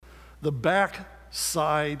the back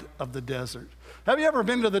side of the desert. Have you ever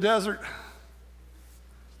been to the desert?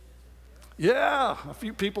 Yeah, a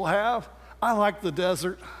few people have. I like the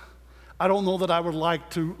desert. I don't know that I would like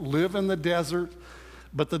to live in the desert,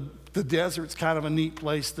 but the desert's kind of a neat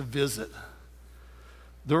place to visit.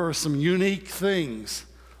 There are some unique things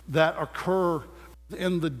that occur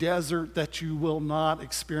in the desert that you will not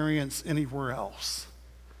experience anywhere else.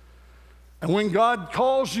 And when God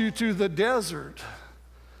calls you to the desert,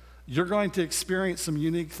 you're going to experience some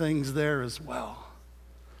unique things there as well.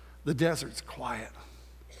 The desert's quiet.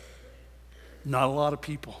 Not a lot of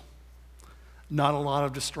people. Not a lot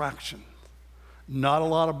of distraction. Not a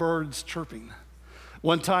lot of birds chirping.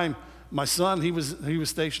 One time, my son, he was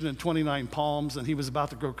stationed in 29 Palms, and he was about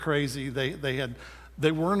to go crazy.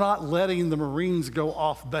 They were not letting the Marines go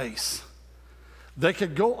off base. They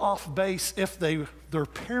could go off base if their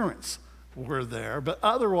parents were there, but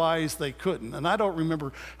otherwise they couldn't. And I don't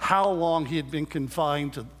remember how long he had been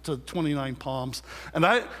confined to 29 Palms. And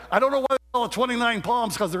I don't know why they call it 29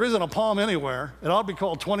 Palms, because there isn't a palm anywhere. It ought to be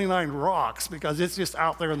called 29 Rocks, because it's just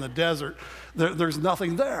out there in the desert. There's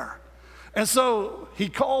nothing there. And so he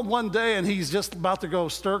called one day, and he's just about to go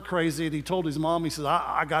stir crazy, and he told his mom, he said,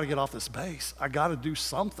 I got to get off this base. I got to do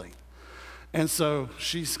something. And so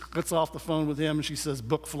she gets off the phone with him, and she says,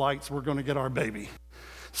 book flights, we're going to get our baby.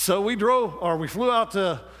 So we flew out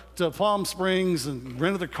to Palm Springs and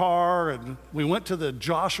rented a car, and we went to the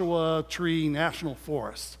Joshua Tree National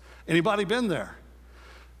Forest. Anybody been there?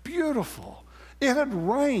 Beautiful. It had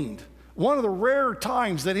rained. One of the rare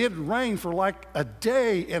times that it had rained for like a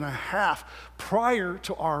day and a half prior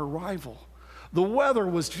to our arrival. The weather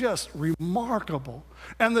was just remarkable.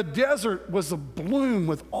 And the desert was abloom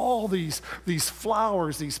with all these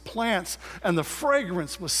flowers, these plants, and the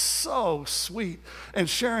fragrance was so sweet. And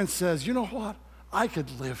Sharon says, you know what? I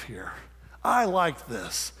could live here. I like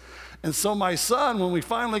this. And so my son, when we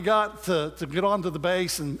finally got to get onto the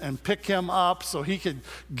base and pick him up so he could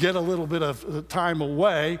get a little bit of time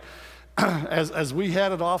away, as we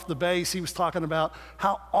headed off the base, he was talking about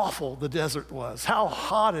how awful the desert was, how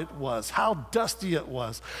hot it was, how dusty it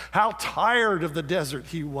was, how tired of the desert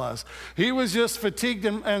he was. He was just fatigued,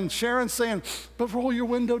 and Sharon's saying, but roll your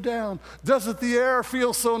window down. Doesn't the air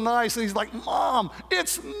feel so nice? And he's like, Mom,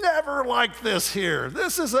 it's never like this here.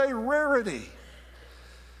 This is a rarity.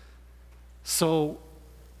 So,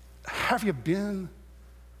 have you been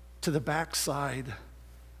to the backside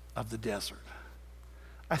of the desert?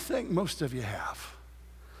 I think most of you have.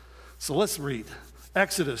 So let's read.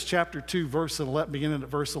 Exodus chapter 2, beginning at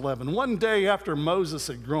verse 11. One day after Moses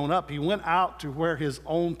had grown up, he went out to where his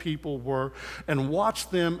own people were and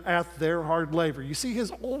watched them at their hard labor. You see,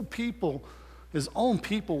 his own people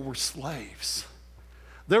were slaves.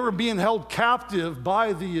 They were being held captive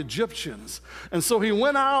by the Egyptians. And so he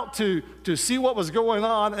went out to see what was going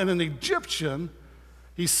on, and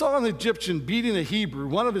he saw an Egyptian beating a Hebrew,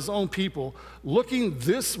 one of his own people, looking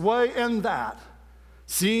this way and that.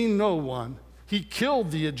 Seeing no one, he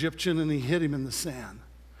killed the Egyptian and he hid him in the sand.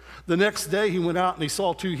 The next day he went out and he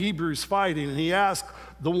saw two Hebrews fighting, and he asked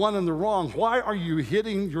the one in the wrong, why are you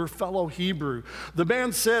hitting your fellow Hebrew? The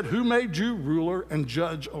man said, who made you ruler and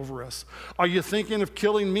judge over us? Are you thinking of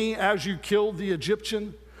killing me as you killed the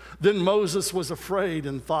Egyptian? Then Moses was afraid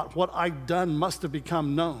and thought, what I'd done must have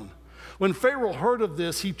become known. When Pharaoh heard of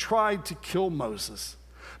this, he tried to kill Moses.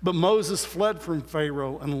 But Moses fled from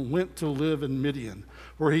Pharaoh and went to live in Midian,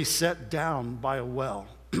 where he sat down by a well.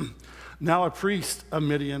 Now a priest of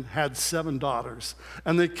Midian had 7 daughters,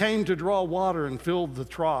 and they came to draw water and filled the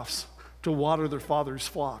troughs to water their father's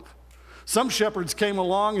flock. Some shepherds came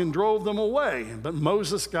along and drove them away, but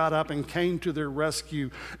Moses got up and came to their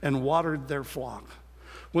rescue and watered their flock.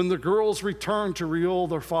 When the girls returned to Reuel,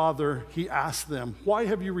 their father, he asked them, why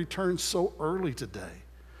have you returned so early today?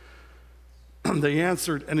 They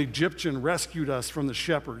answered, an Egyptian rescued us from the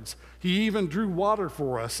shepherds. He even drew water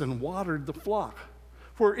for us and watered the flock.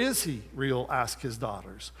 Where is he? Reuel asked his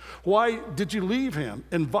daughters. Why did you leave him?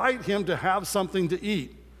 Invite him to have something to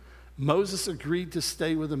eat. Moses agreed to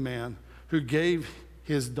stay with a man who gave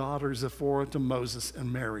his daughter Zipporah to Moses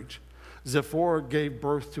in marriage. Zipporah gave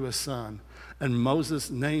birth to a son, and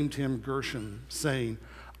Moses named him Gershom, saying,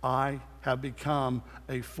 I have become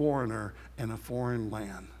a foreigner in a foreign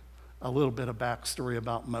land. A little bit of backstory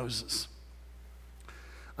about Moses.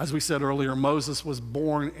 As we said earlier, Moses was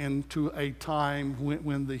born into a time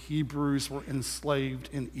when the Hebrews were enslaved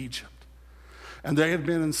in Egypt. And they had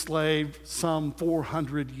been enslaved some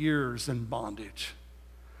 400 years in bondage.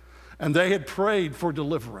 And they had prayed for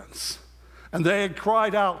deliverance. And they had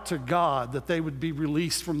cried out to God that they would be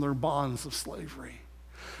released from their bonds of slavery.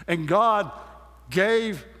 And God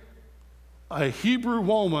gave a Hebrew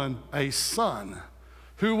woman a son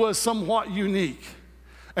who was somewhat unique.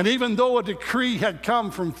 And even though a decree had come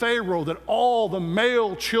from Pharaoh that all the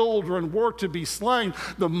male children were to be slain,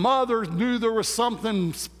 the mother knew there was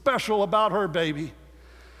something special about her baby,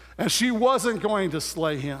 and she wasn't going to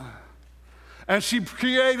slay him. And she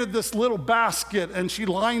created this little basket, and she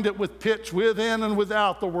lined it with pitch within and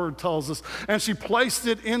without, the word tells us. And she placed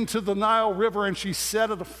it into the Nile River, and she set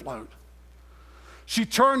it afloat. She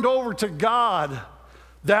turned over to God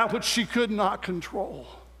that which she could not control.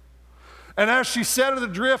 And as she set it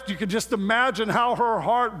adrift, you could just imagine how her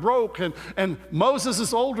heart broke. And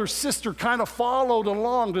Moses' older sister kind of followed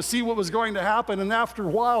along to see what was going to happen. And after a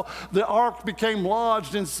while, the ark became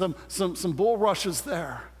lodged in some bulrushes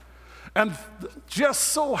there. And just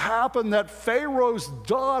so happened that Pharaoh's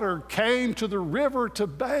daughter came to the river to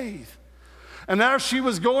bathe. And as she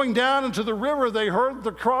was going down into the river, they heard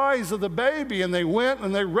the cries of the baby, and they went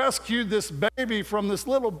and they rescued this baby from this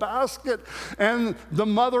little basket. And the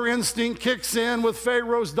mother instinct kicks in with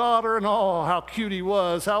Pharaoh's daughter, and oh, how cute he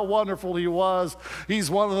was, how wonderful he was.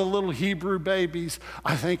 He's one of the little Hebrew babies.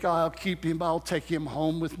 I think I'll keep him, I'll take him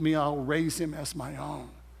home with me, I'll raise him as my own.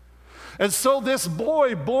 And so this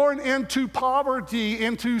boy, born into poverty,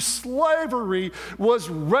 into slavery, was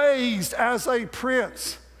raised as a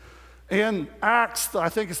prince. In Acts, I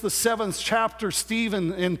think it's the 7th chapter,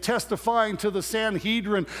 Stephen, in testifying to the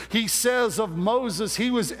Sanhedrin, he says of Moses,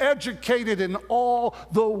 he was educated in all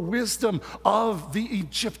the wisdom of the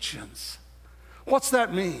Egyptians. What's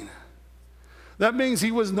that mean? That means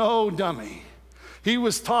he was no dummy. He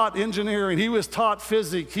was taught engineering, he was taught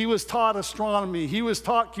physics, he was taught astronomy, he was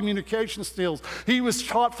taught communication skills, he was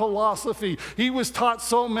taught philosophy, he was taught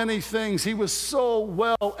so many things. He was so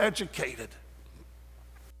well educated.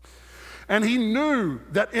 And he knew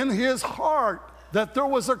that in his heart that there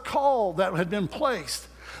was a call that had been placed,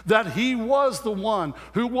 that he was the one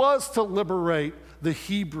who was to liberate the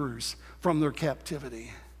Hebrews from their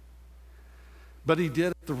captivity. But he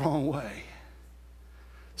did it the wrong way.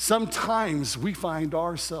 Sometimes we find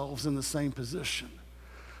ourselves in the same position.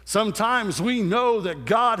 Sometimes we know that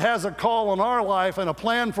God has a call on our life and a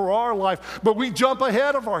plan for our life, but we jump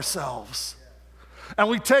ahead of ourselves. And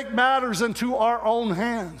we take matters into our own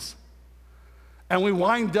hands. And we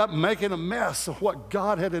wind up making a mess of what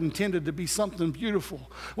God had intended to be something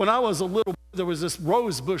beautiful. When I was a little boy, there was this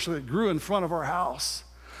rose bush that grew in front of our house.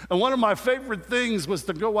 And one of my favorite things was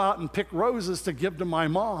to go out and pick roses to give to my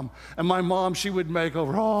mom. And my mom, she would make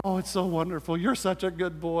over, oh, it's so wonderful. You're such a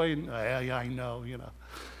good boy. And I know, you know.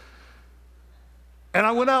 And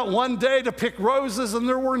I went out one day to pick roses, and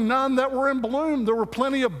there were none that were in bloom. There were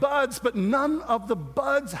plenty of buds, but none of the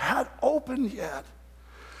buds had opened yet.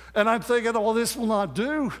 And I'm thinking, oh, this will not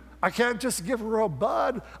do. I can't just give her a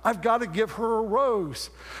bud. I've got to give her a rose.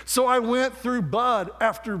 So I went through bud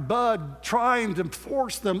after bud, trying to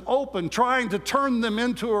force them open, trying to turn them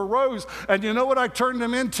into a rose. And you know what I turned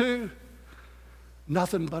them into?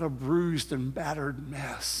 Nothing but a bruised and battered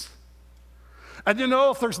mess. And you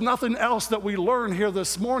know, if there's nothing else that we learn here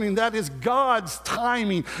this morning, that is God's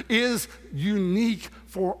timing is unique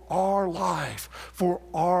for our life, for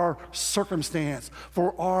our circumstance,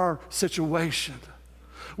 for our situation.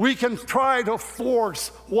 We can try to force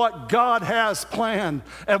what God has planned,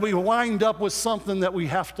 and we wind up with something that we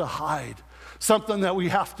have to hide, something that we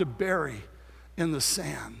have to bury in the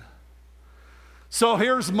sand. So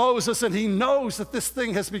here's Moses, and he knows that this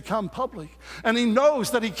thing has become public. And he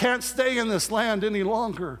knows that he can't stay in this land any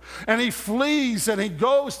longer. And he flees, and he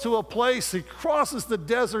goes to a place. He crosses the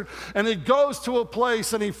desert, and he goes to a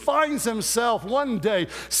place, and he finds himself one day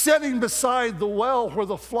sitting beside the well where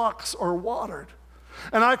the flocks are watered.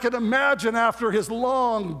 And I can imagine after his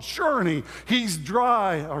long journey, he's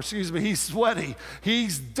he's sweaty,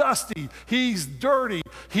 he's dusty, he's dirty,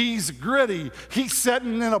 he's gritty. He's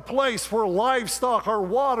sitting in a place where livestock are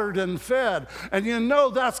watered and fed. And you know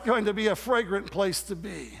that's going to be a fragrant place to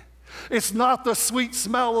be. It's not the sweet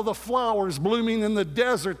smell of the flowers blooming in the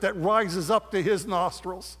desert that rises up to his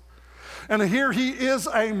nostrils. And here he is,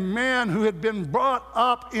 a man who had been brought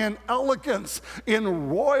up in elegance, in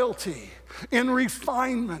royalty, in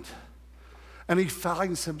refinement. And he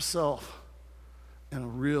finds himself in a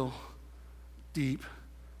real deep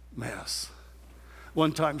mess.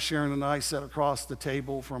 One time, Sharon and I sat across the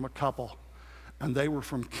table from a couple, and they were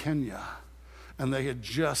from Kenya. And they had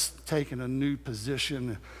just taken a new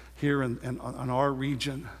position here in our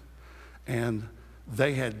region. And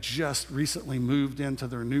they had just recently moved into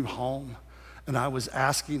their new home. And I was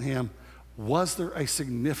asking him, was there a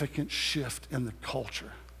significant shift in the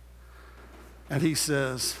culture? And he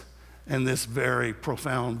says, in this very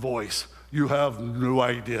profound voice, you have no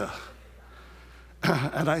idea.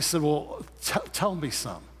 And I said, well, tell me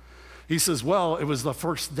some. He says, well, it was the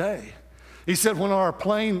first day. He said, when our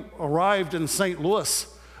plane arrived in St. Louis,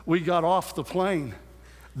 we got off the plane.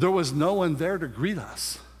 There was no one there to greet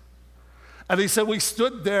us. And he said, we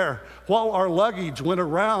stood there while our luggage went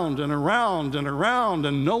around and around and around,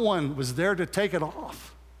 and no one was there to take it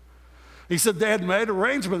off. He said they had made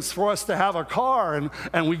arrangements for us to have a car,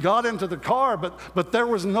 and we got into the car, but there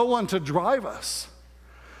was no one to drive us.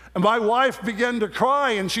 And my wife began to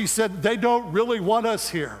cry, and she said, they don't really want us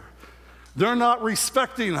here. They're not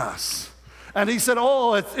respecting us. And he said,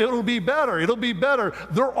 oh, it'll be better. It'll be better.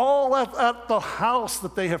 They're all at the house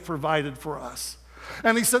that they have provided for us.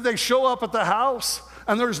 And he said they show up at the house,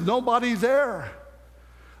 and there's nobody there.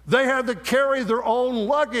 They had to carry their own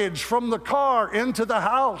luggage from the car into the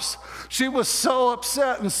house. She was so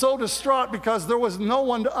upset and so distraught because there was no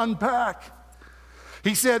one to unpack.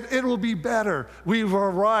 He said, it will be better. We've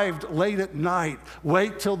arrived late at night.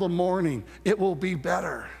 Wait till the morning. It will be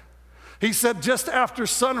better. He said, just after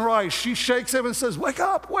sunrise, she shakes him and says, wake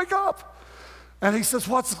up, wake up. And he says,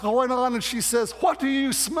 what's going on? And she says, what do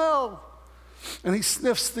you smell? And he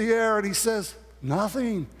sniffs the air and he says,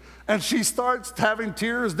 nothing. And she starts having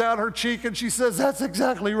tears down her cheek and she says, that's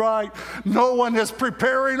exactly right. No one is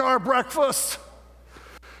preparing our breakfast.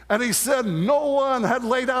 And he said, no one had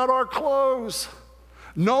laid out our clothes.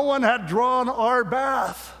 No one had drawn our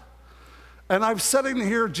bath. And I'm sitting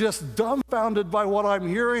here just dumbfounded by what I'm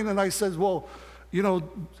hearing. And I said, well,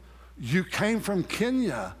 you came from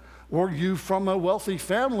Kenya. Were you from a wealthy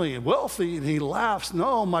family? Wealthy? And he laughs.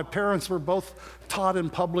 No, my parents were both taught in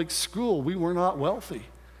public school. We were not wealthy.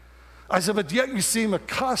 I said, but yet you seem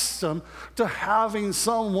accustomed to having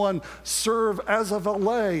someone serve as a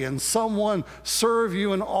valet and someone serve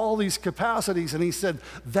you in all these capacities. And he said,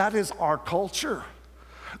 that is our culture.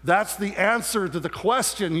 That's the answer to the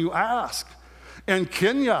question you ask. In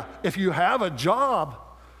Kenya, if you have a job,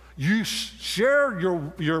 you share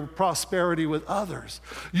your prosperity with others.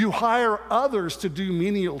 You hire others to do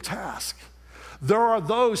menial tasks. There are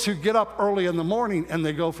those who get up early in the morning and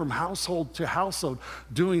they go from household to household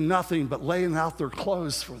doing nothing but laying out their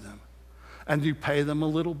clothes for them. And you pay them a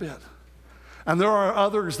little bit. And there are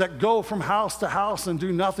others that go from house to house and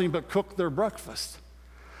do nothing but cook their breakfast.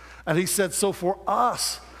 And he said, so for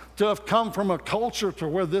us to have come from a culture to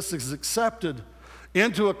where this is accepted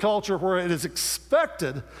into a culture where it is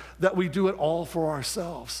expected that we do it all for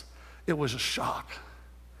ourselves, it was a shock.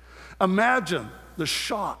 Imagine the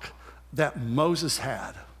shock that Moses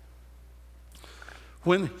had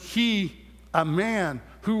when a man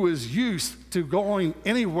who was used to going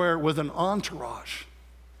anywhere with an entourage,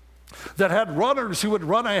 that had runners who would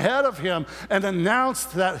run ahead of him and announce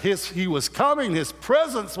that he was coming, his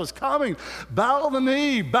presence was coming. Bow the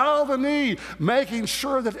knee, making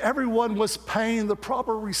sure that everyone was paying the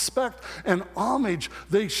proper respect and homage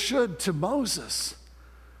they should to Moses.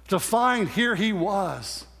 To find here he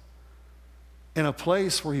was in a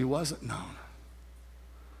place where he wasn't known,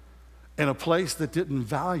 in a place that didn't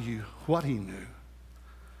value what he knew,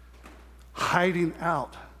 hiding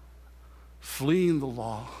out, fleeing the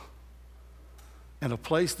law, in a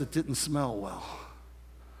place that didn't smell well,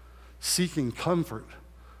 seeking comfort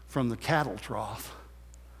from the cattle trough.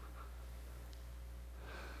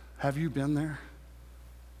 Have you been there?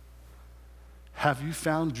 Have you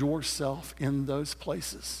found yourself in those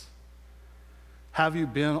places? Have you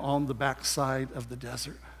been on the backside of the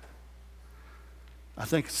desert? I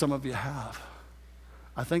think some of you have.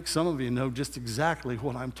 I think some of you know just exactly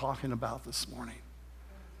what I'm talking about this morning.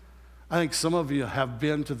 I think some of you have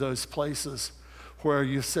been to those places where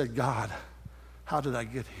you said, God, how did I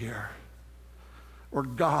get here? Or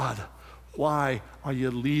God, why are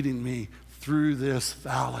you leading me through this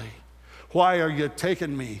valley? Why are you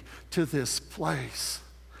taking me to this place?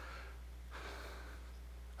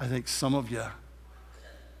 I think some of you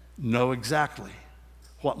know exactly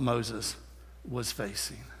what Moses was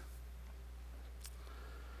facing.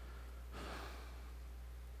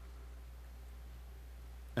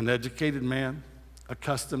 An educated man,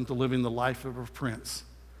 accustomed to living the life of a prince,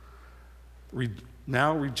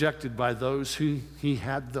 now rejected by those who he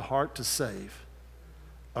had the heart to save,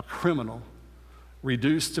 a criminal,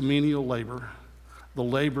 reduced to menial labor, the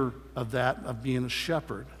labor of being a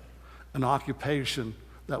shepherd, an occupation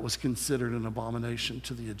that was considered an abomination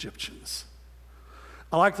to the Egyptians.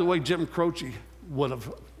 I like the way Jim Croce would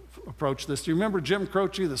have approached this. Do you remember Jim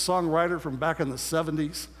Croce, the songwriter from back in the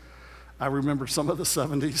 70s? I remember some of the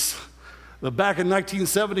 70s. But back in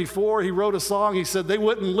 1974, he wrote a song. He said, they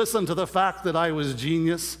wouldn't listen to the fact that I was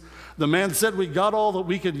genius. The man said, we got all that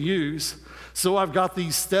we could use, so I've got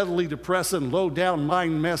these steadily depressing, low-down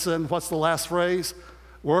mind messing, what's the last phrase?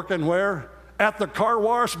 Working where? At the car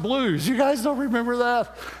wash blues. You guys don't remember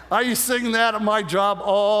that? I used to sing that at my job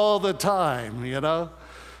all the time, you know?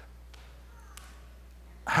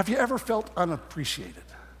 Have you ever felt unappreciated?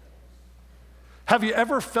 Have you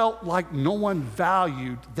ever felt like no one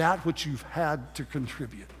valued that which you've had to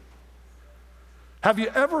contribute? Have you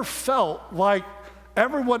ever felt like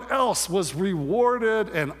everyone else was rewarded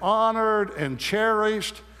and honored and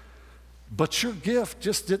cherished, but your gift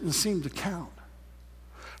just didn't seem to count?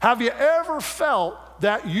 Have you ever felt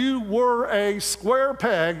that you were a square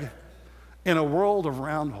peg in a world of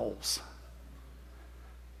round holes?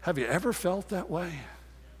 Have you ever felt that way?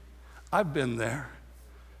 I've been there.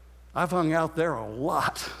 I've hung out there a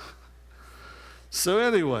lot. So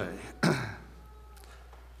anyway,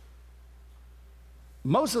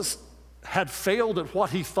 Moses had failed at what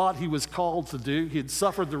he thought he was called to do. He had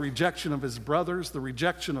suffered the rejection of his brothers, the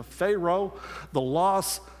rejection of Pharaoh, the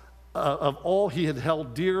loss of all he had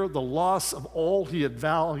held dear, the loss of all he had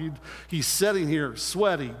valued. He's sitting here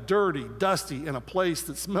sweaty, dirty, dusty, in a place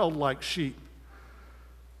that smelled like sheep.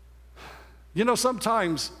 You know,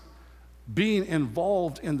 sometimes being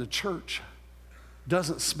involved in the church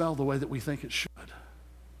doesn't smell the way that we think it should.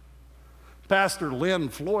 Pastor Lynn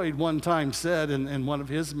Floyd one time said in one of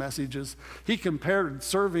his messages, he compared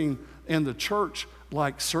serving in the church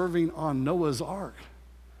like serving on Noah's Ark.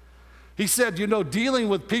 He said, you know, dealing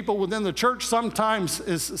with people within the church sometimes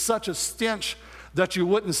is such a stench that you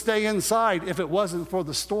wouldn't stay inside if it wasn't for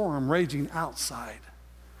the storm raging outside.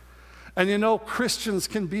 And you know, Christians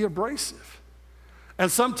can be abrasive.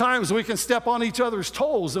 And sometimes we can step on each other's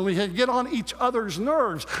toes, and we can get on each other's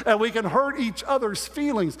nerves, and we can hurt each other's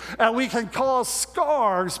feelings, and we can cause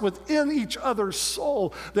scars within each other's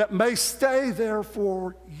soul that may stay there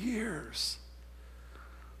for years.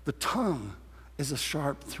 The tongue is a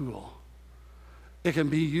sharp tool. It can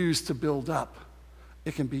be used to build up.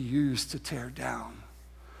 It can be used to tear down.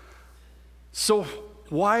 So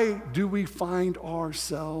why do we find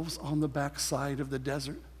ourselves on the backside of the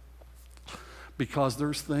desert? Because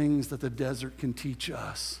there's things that the desert can teach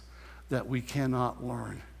us that we cannot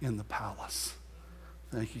learn in the palace.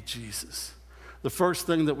 Thank you, Jesus. The first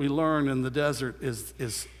thing that we learn in the desert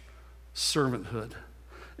is servanthood.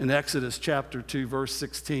 In Exodus chapter 2, verse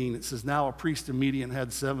 16, it says, now a priest of Midian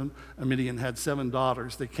had seven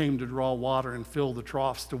daughters. They came to draw water and fill the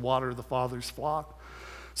troughs to water the father's flock.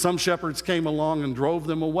 Some shepherds came along and drove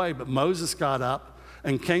them away, but Moses got up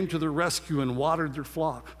and came to their rescue and watered their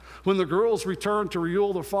flock. When the girls returned to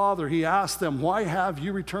Reuel their father, he asked them, why have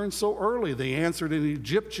you returned so early? They answered, an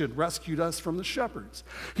Egyptian rescued us from the shepherds.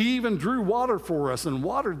 He even drew water for us and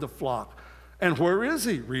watered the flock. And where is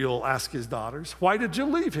he? Reuel asked his daughters. Why did you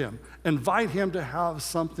leave him? Invite him to have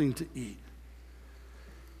something to eat.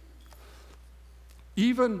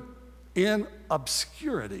 Even in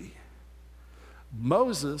obscurity,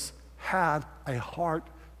 Moses had a heart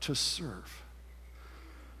to serve.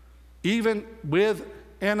 Even with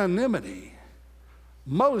anonymity,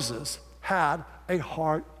 Moses had a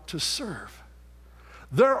heart to serve.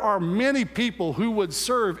 There are many people who would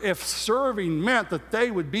serve if serving meant that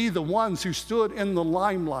they would be the ones who stood in the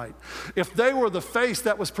limelight, if they were the face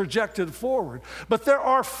that was projected forward. But there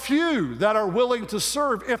are few that are willing to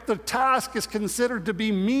serve if the task is considered to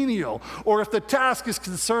be menial or if the task is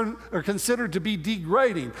considered to be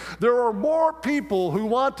degrading. There are more people who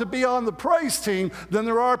want to be on the praise team than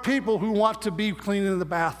there are people who want to be cleaning the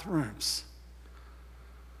bathrooms.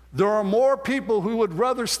 There are more people who would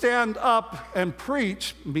rather stand up and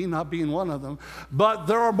preach, me not being one of them, but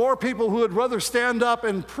there are more people who would rather stand up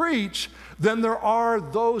and preach than there are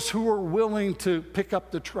those who are willing to pick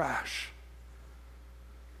up the trash.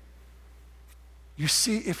 You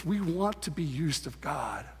see, if we want to be used of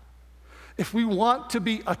God, if we want to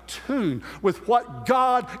be attuned with what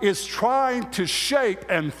God is trying to shape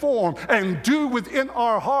and form and do within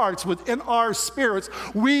our hearts, within our spirits,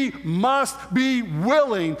 we must be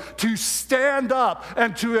willing to stand up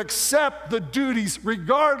and to accept the duties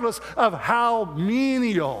regardless of how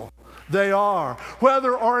menial they are,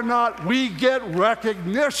 whether or not we get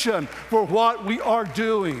recognition for what we are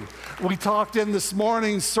doing. We talked in this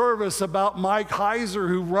morning's service about Mike Heiser,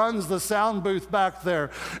 who runs the sound booth back there.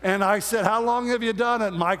 And I said, how long have you done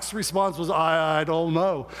it? Mike's response was, I don't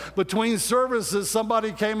know. Between services,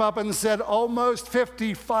 somebody came up and said, almost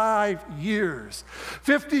 55 years.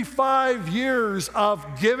 55 years of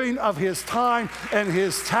giving of his time and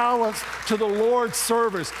his talents to the Lord's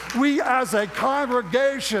service. We as a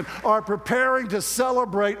congregation are preparing to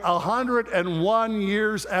celebrate 101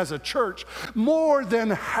 years as a church. More than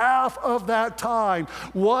half of that time,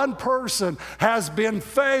 one person has been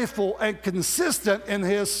faithful and consistent in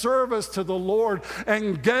his service to the Lord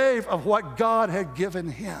and gave of what God had given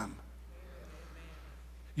him.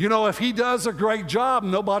 You know, if he does a great job,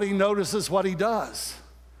 nobody notices what he does.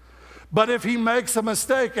 But if he makes a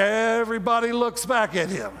mistake, everybody looks back at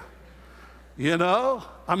him. You know?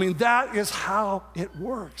 I mean, that is how it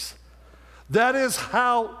works. That is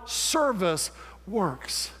how service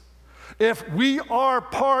works. If we are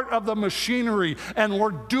part of the machinery and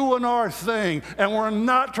we're doing our thing and we're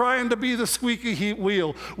not trying to be the squeaky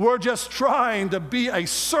wheel, we're just trying to be a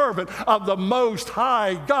servant of the Most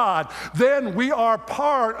High God, then we are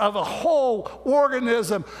part of a whole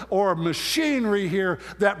organism or machinery here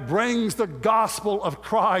that brings the gospel of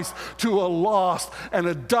Christ to a lost and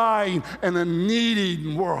a dying and a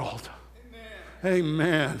needy world. Amen.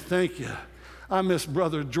 Amen. Thank you. I miss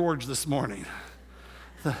Brother George this morning.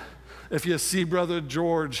 If you see Brother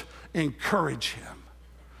George, encourage him.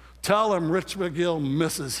 Tell him Rich McGill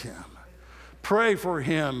misses him. Pray for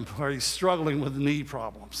him where he's struggling with knee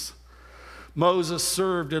problems. Moses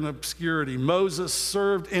served in obscurity. Moses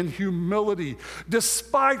served in humility,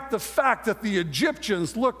 despite the fact that the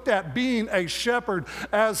Egyptians looked at being a shepherd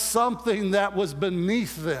as something that was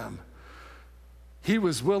beneath them. He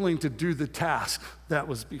was willing to do the task that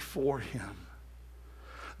was before him.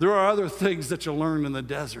 There are other things that you'll learn in the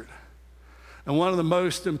desert. And one of the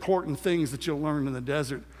most important things that you'll learn in the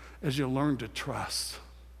desert is you'll learn to trust.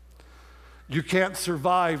 You can't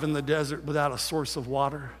survive in the desert without a source of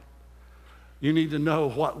water. You need to know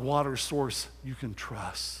what water source you can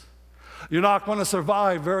trust. You're not going to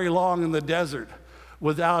survive very long in the desert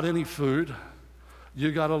without any food.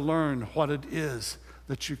 You got to learn what it is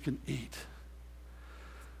that you can eat.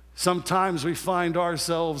 Sometimes we find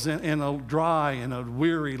ourselves in a dry and a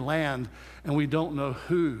weary land, and we don't know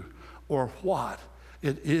who or what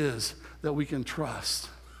it is that we can trust.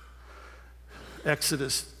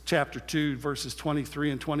 Exodus chapter 2, verses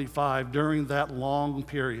 23 and 25, during that long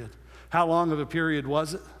period. How long of a period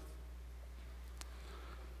was it?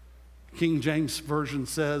 King James Version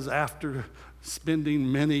says, after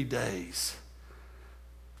spending many days,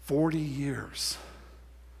 40 years.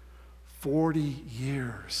 40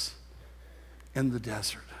 years in the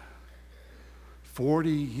desert. 40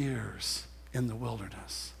 years in the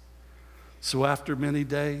wilderness. So after many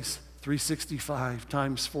days, 365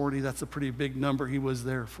 times 40, that's a pretty big number. He was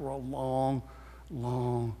there for a long,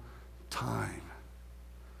 long time.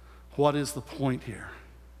 What is the point here?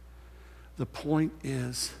 The point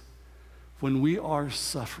is, when we are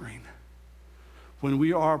suffering, when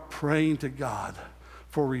we are praying to God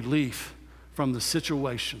for relief from the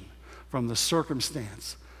situation, from the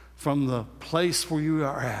circumstance, from the place where you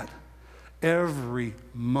are at, every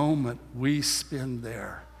moment we spend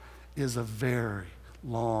there is a very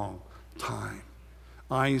long time.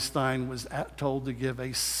 Einstein was told to give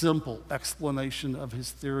a simple explanation of his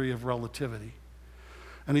theory of relativity.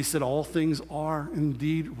 And he said, all things are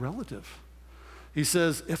indeed relative. He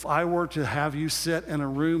says, if I were to have you sit in a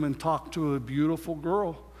room and talk to a beautiful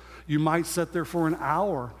girl, you might sit there for an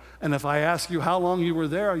hour. And if I ask you how long you were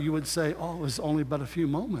there, you would say, oh, it was only but a few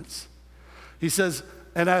moments. He says,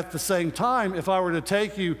 and at the same time, if I were to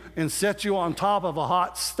take you and set you on top of a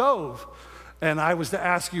hot stove, and I was to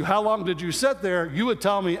ask you, how long did you sit there? You would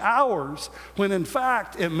tell me hours, when in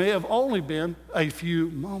fact, it may have only been a few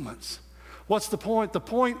moments. What's the point? The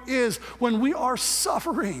point is, when we are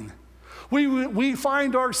suffering, we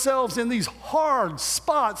find ourselves in these hard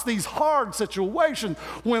spots, these hard situations,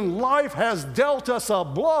 when life has dealt us a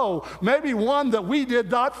blow, maybe one that we did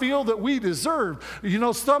not feel that we deserved. You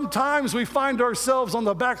know, sometimes we find ourselves on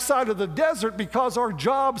the backside of the desert because our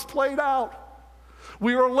jobs played out.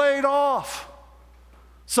 We were laid off.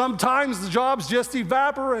 Sometimes the jobs just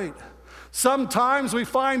evaporate. Sometimes we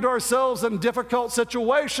find ourselves in difficult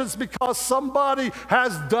situations because somebody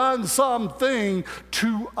has done something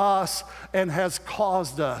to us and has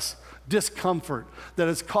caused us discomfort, that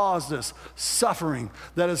has caused us suffering,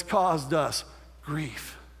 that has caused us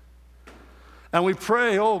grief. And we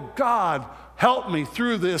pray, oh God, help me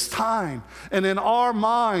through this time. And in our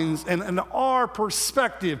minds and in our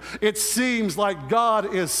perspective, it seems like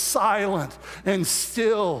God is silent and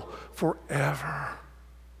still forever.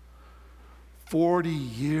 40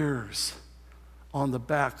 years on the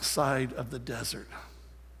backside of the desert.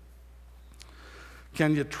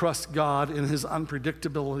 Can you trust God in his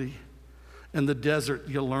unpredictability? In the desert,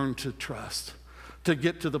 you learn to trust, to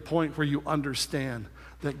get to the point where you understand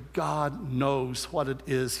that God knows what it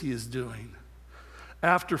is he is doing.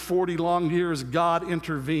 After 40 long years, God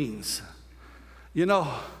intervenes. You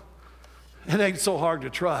know, it ain't so hard to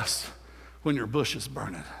trust when your bush is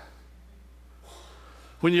burning.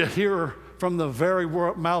 When you hear from the very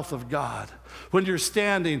mouth of God, when you're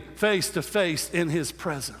standing face to face in his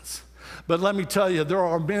presence. But let me tell you, there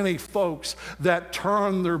are many folks that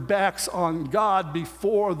turn their backs on God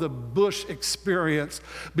before the bush experience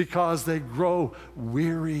because they grow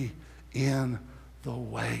weary in the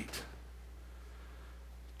wait.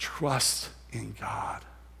 Trust in God.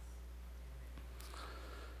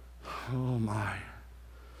 Oh my.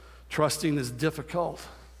 Trusting is difficult.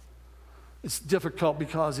 It's difficult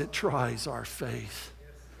because it tries our faith.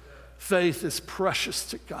 Faith is precious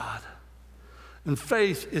to God. And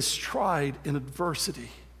faith is tried in adversity,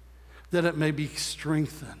 that it may be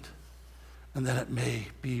strengthened and that it may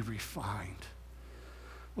be refined.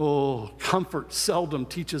 Oh, comfort seldom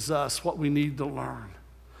teaches us what we need to learn.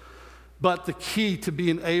 But the key to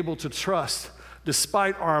being able to trust,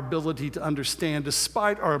 despite our ability to understand,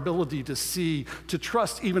 despite our ability to see, to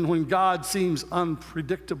trust even when God seems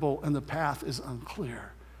unpredictable and the path is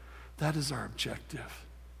unclear, that is our objective.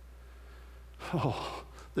 Oh,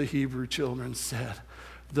 the Hebrew children said,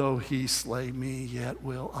 though he slay me, yet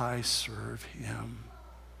will I serve him.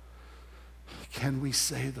 Can we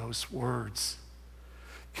say those words?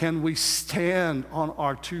 Can we stand on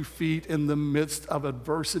our 2 feet in the midst of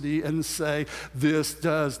adversity and say, this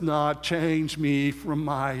does not change me from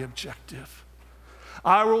my objective?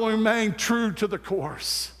 I will remain true to the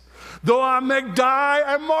course. Though I may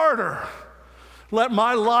die a martyr, let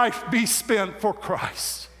my life be spent for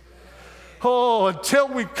Christ. Oh, until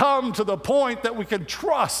we come to the point that we can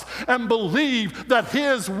trust and believe that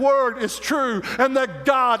his word is true and that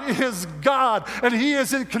God is God and he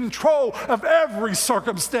is in control of every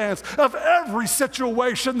circumstance, of every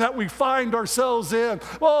situation that we find ourselves in.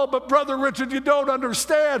 Oh, but Brother Richard, you don't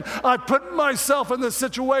understand. I put myself in this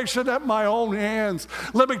situation at my own hands.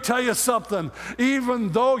 Let me tell you something.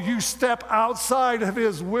 Even though you step outside of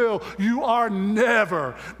his will, you are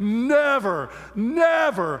never, never,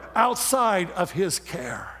 never outside of his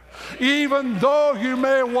care. Even though you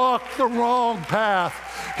may walk the wrong path,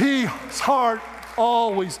 his heart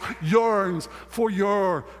always yearns for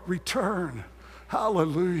your return.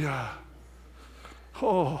 Hallelujah.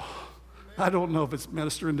 Oh, I don't know if it's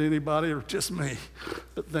ministering to anybody or just me,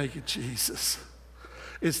 but thank you, Jesus.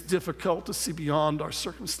 It's difficult to see beyond our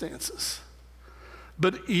circumstances,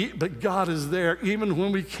 but God is there even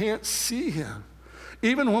when we can't see him.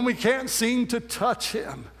 Even when we can't seem to touch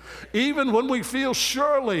him, even when we feel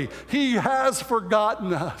surely he has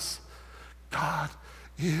forgotten us, God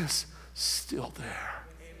is still there.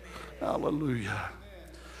 Amen. Hallelujah. Amen.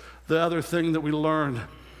 The other thing that we learn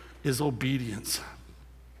is obedience.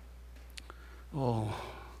 Oh,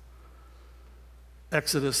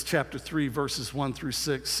 Exodus chapter 3, verses 1 through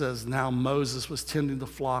 6 says, now Moses was tending the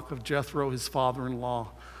flock of Jethro, his father-in-law,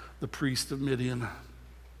 the priest of Midian.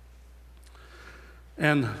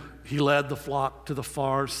 And he led the flock to the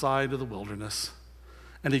far side of the wilderness,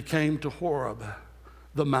 and he came to Horeb,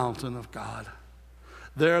 the mountain of God.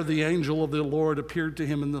 There the angel of the Lord appeared to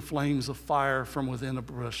him in the flames of fire from within a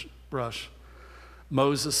brush.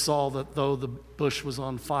 Moses saw that though the bush was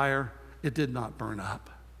on fire, it did not burn up.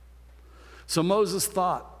 So Moses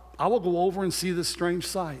thought, I will go over and see this strange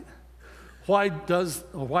sight. Why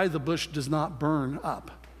the bush does not burn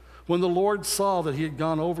up? When the Lord saw that he had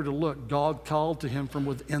gone over to look, God called to him from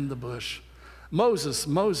within the bush, Moses,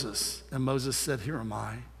 Moses. And Moses said, here am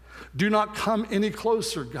I. Do not come any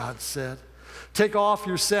closer, God said. Take off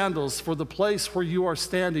your sandals, for the place where you are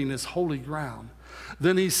standing is holy ground.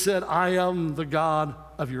 Then he said, I am the God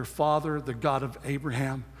of your father, the God of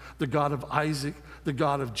Abraham, the God of Isaac, the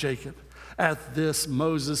God of Jacob. At this,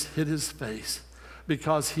 Moses hid his face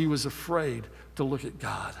because he was afraid to look at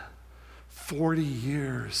God. 40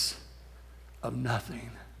 years of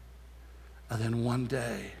nothing. And then one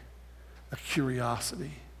day, a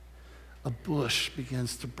curiosity, a bush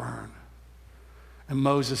begins to burn. And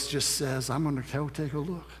Moses just says, I'm going to go take a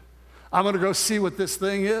look. I'm going to go see what this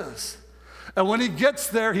thing is. And when he gets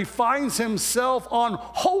there, he finds himself on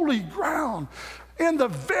holy ground in the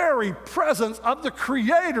very presence of the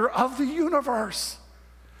creator of the universe.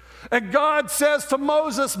 And God says to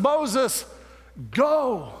Moses, Moses,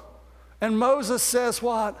 go. And Moses says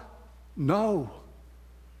what? No.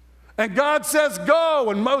 And God says, go,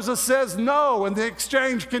 and Moses says no, and the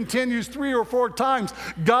exchange continues 3 or 4 times.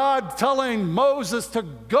 God telling Moses to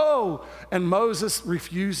go, and Moses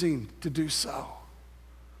refusing to do so.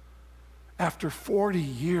 After 40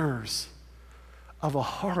 years of a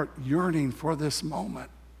heart yearning for this moment,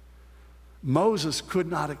 Moses could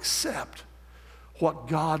not accept what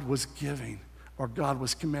God was giving or God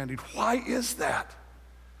was commanding. Why is that?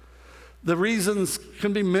 The reasons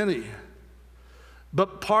can be many.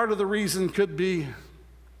 But part of the reason could be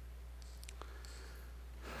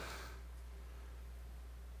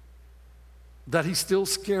that he still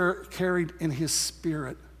carried in his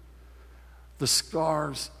spirit the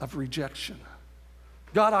scars of rejection.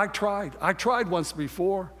 God, I tried. I tried once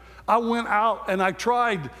before. I went out and I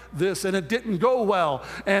tried this and it didn't go well.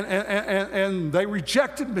 And they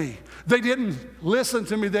rejected me. They didn't listen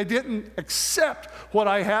to me. They didn't accept what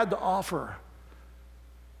I had to offer.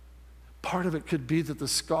 Part of it could be that the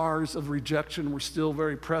scars of rejection were still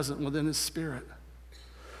very present within his spirit.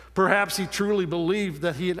 Perhaps he truly believed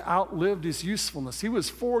that he had outlived his usefulness. He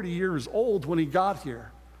was 40 years old when he got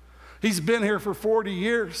here. He's been here for 40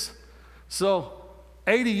 years. So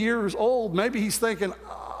 80 years old, maybe he's thinking,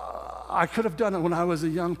 I could have done it when I was a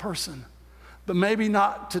young person, but maybe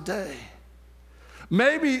not today.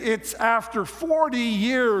 Maybe it's after 40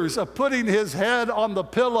 years of putting his head on the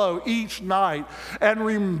pillow each night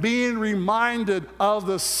and being reminded of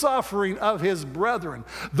the suffering of his brethren,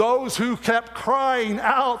 those who kept crying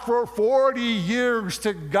out for 40 years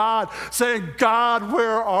to God, saying, God,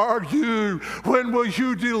 where are you? When will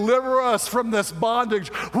you deliver us from this bondage?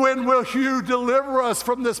 When will you deliver us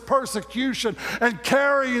from this persecution? And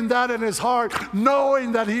carrying that in his heart,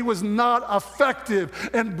 knowing that he was not effective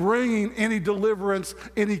in bringing any deliverance,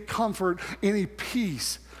 any comfort, any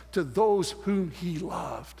peace to those whom he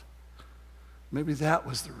loved. Maybe that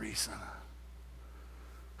was the reason.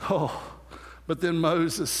 Oh, but then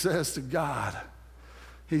Moses says to God,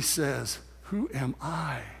 he says, who am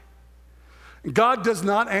I? God does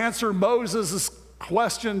not answer Moses'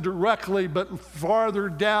 question directly, but farther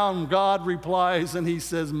down, God replies and he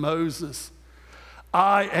says, Moses,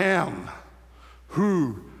 I am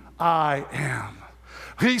who I am.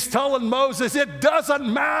 He's telling Moses, it doesn't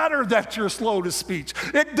matter that you're slow to speech.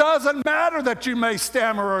 It doesn't matter that you may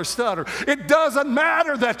stammer or stutter. It doesn't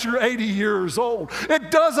matter that you're 80 years old.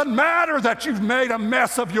 It doesn't matter that you've made a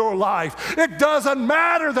mess of your life. It doesn't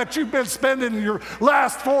matter that you've been spending your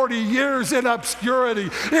last 40 years in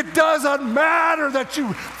obscurity. It doesn't matter that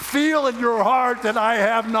you feel in your heart that I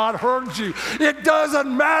have not heard you. It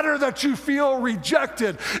doesn't matter that you feel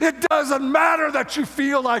rejected. It doesn't matter that you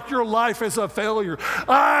feel like your life is a failure.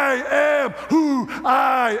 I am who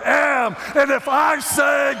I am. And if I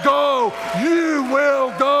say go, you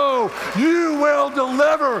will go. You will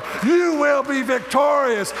deliver. You will be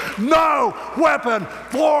victorious. No weapon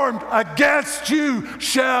formed against you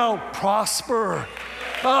shall prosper.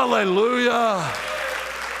 Hallelujah.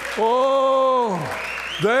 Oh,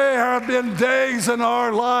 there have been days in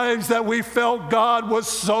our lives that we felt God was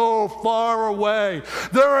so far away.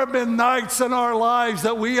 There have been nights in our lives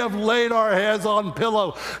that we have laid our heads on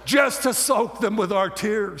pillow just to soak them with our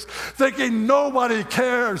tears, thinking nobody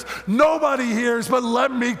cares, nobody hears. But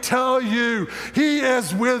let me tell you, He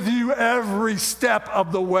is with you every step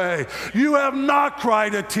of the way. You have not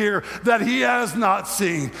cried a tear that He has not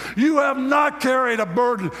seen. You have not carried a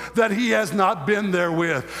burden that He has not been there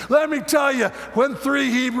with. Let me tell you, when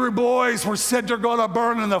 3 Hebrew boys were said they're going to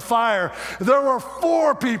burn in the fire, there were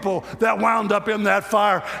 4 people that wound up in that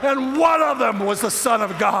fire, and one of them was the Son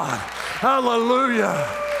of God. Hallelujah.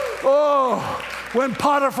 Oh, when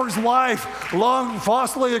Potiphar's wife long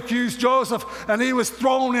falsely accused Joseph and he was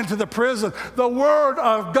thrown into the prison, the Word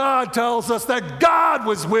of God tells us that God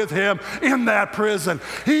was with him in that prison.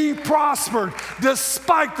 He prospered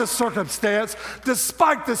despite the circumstance,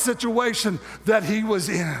 despite the situation that he was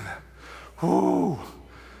in. Ooh.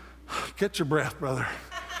 Get your breath, brother.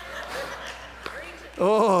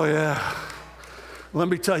 Oh, yeah. Let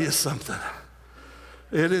me tell you something.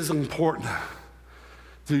 It is important.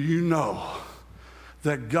 Do you know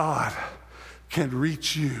that God can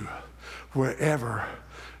reach you wherever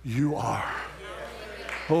you are?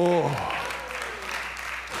 Oh.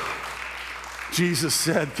 Jesus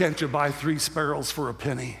said, can't you buy 3 sparrows for a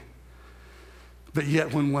penny? But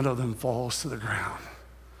yet when one of them falls to the ground,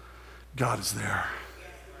 God is there.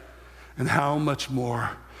 And how much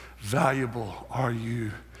more valuable are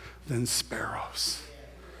you than sparrows?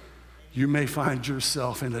 You may find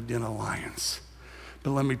yourself in a den of lions,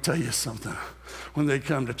 But let me tell you something. When they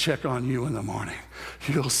come to check on you in the morning,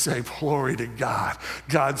 you'll say, glory to God.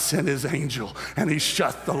 God sent his angel and he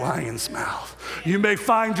shut the lion's mouth. You may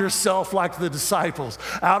find yourself like the disciples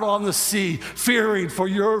out on the sea, fearing for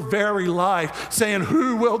your very life, saying,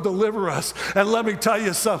 who will deliver us? And let me tell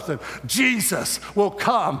you something. Jesus will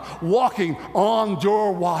come walking on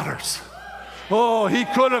your waters. Oh, he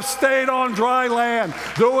could have stayed on dry land.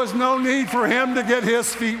 There was no need for him to get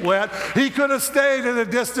his feet wet. He could have stayed at a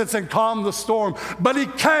distance and calmed the storm. But he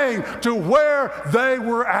came to where they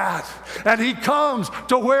were at. And he comes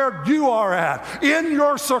to where you are at. In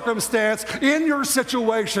your circumstance, in your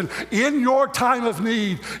situation, in your time of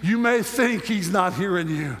need, you may think he's not hearing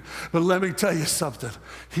you. But let me tell you something.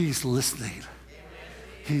 He's listening.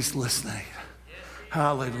 He's listening.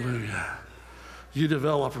 Hallelujah. You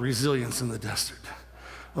develop resilience in the desert.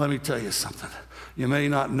 Let me tell you something. You may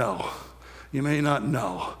not know. You may not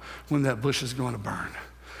know when that bush is going to burn.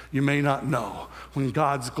 You may not know when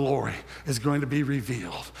God's glory is going to be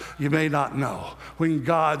revealed. You may not know when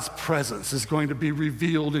God's presence is going to be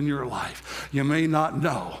revealed in your life. You may not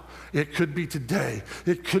know. It could be today.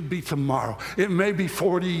 It could be tomorrow. It may be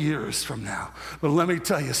 40 years from now. But let me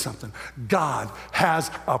tell you something. God has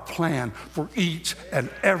a plan for each and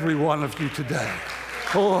every one of you today.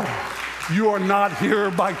 Oh, you are not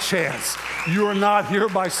here by chance. You are not here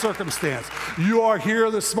by circumstance. You are here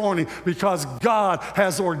this morning because God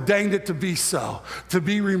has ordained it to be so, to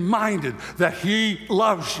be reminded that he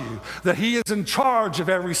loves you, that he is in charge of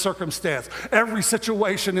every circumstance, every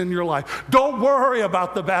situation in your life. Don't worry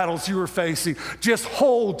about the battles you are facing. Just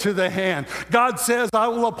hold to the hand. God says, I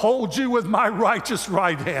will uphold you with my righteous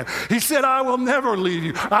right hand. He said, I will never leave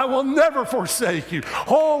you. I will never forsake you.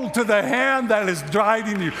 Hold to the hand that is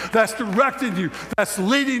guiding you, that's directing you, that's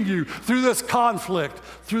leading you through this conflict,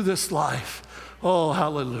 through this life. Oh,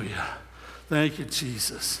 hallelujah. Thank you,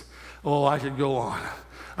 Jesus. Oh, I could go on.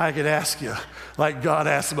 I could ask you, like God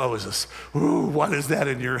asked Moses, ooh, what is that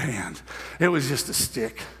in your hand? It was just a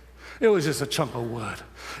stick. It was just a chunk of wood.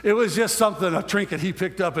 It was just something, a trinket he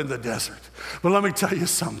picked up in the desert. But let me tell you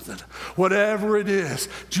something. Whatever it is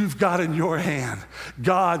that you've got in your hand,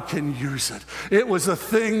 God can use it. It was a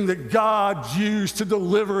thing that God used to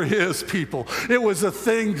deliver his people. It was a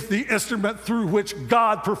thing, the instrument through which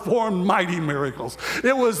God performed mighty miracles.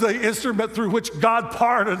 It was the instrument through which God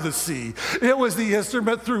parted the sea. It was the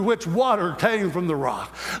instrument through which water came from the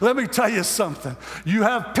rock. Let me tell you something. You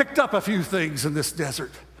have picked up a few things in this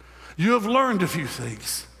desert. You have learned a few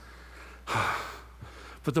things.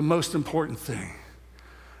 But the most important thing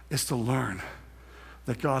is to learn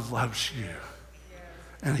that God loves you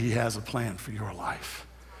and he has a plan for your life.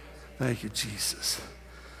 Thank you, Jesus.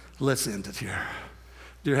 Let's end it here.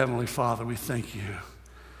 Dear Heavenly Father, we thank you.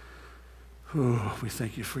 We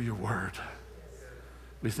thank you for your word.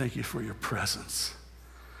 We thank you for your presence.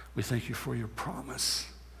 We thank you for your promise.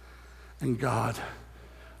 And God,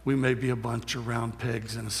 we may be a bunch of round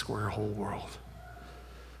pegs in a square hole world,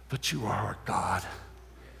 but you are our God.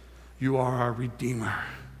 You are our Redeemer.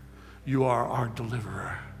 You are our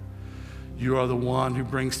deliverer. You are the one who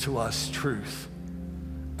brings to us truth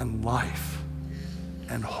and life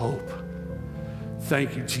and hope.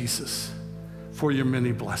 Thank you, Jesus, for your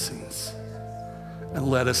many blessings. And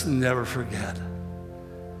let us never forget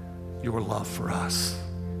your love for us.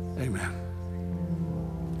 Amen.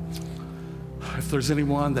 If there's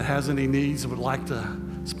anyone that has any needs and would like to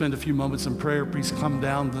spend a few moments in prayer, please come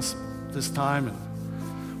down this time and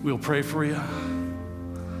we'll pray for you.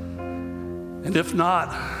 And if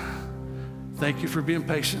not, thank you for being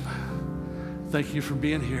patient. Thank you for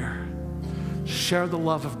being here. Share the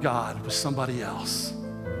love of God with somebody else.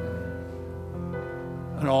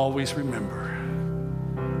 And always remember,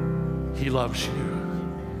 he loves you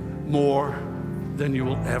more than you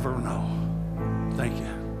will ever know. Thank you.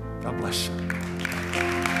 God bless you.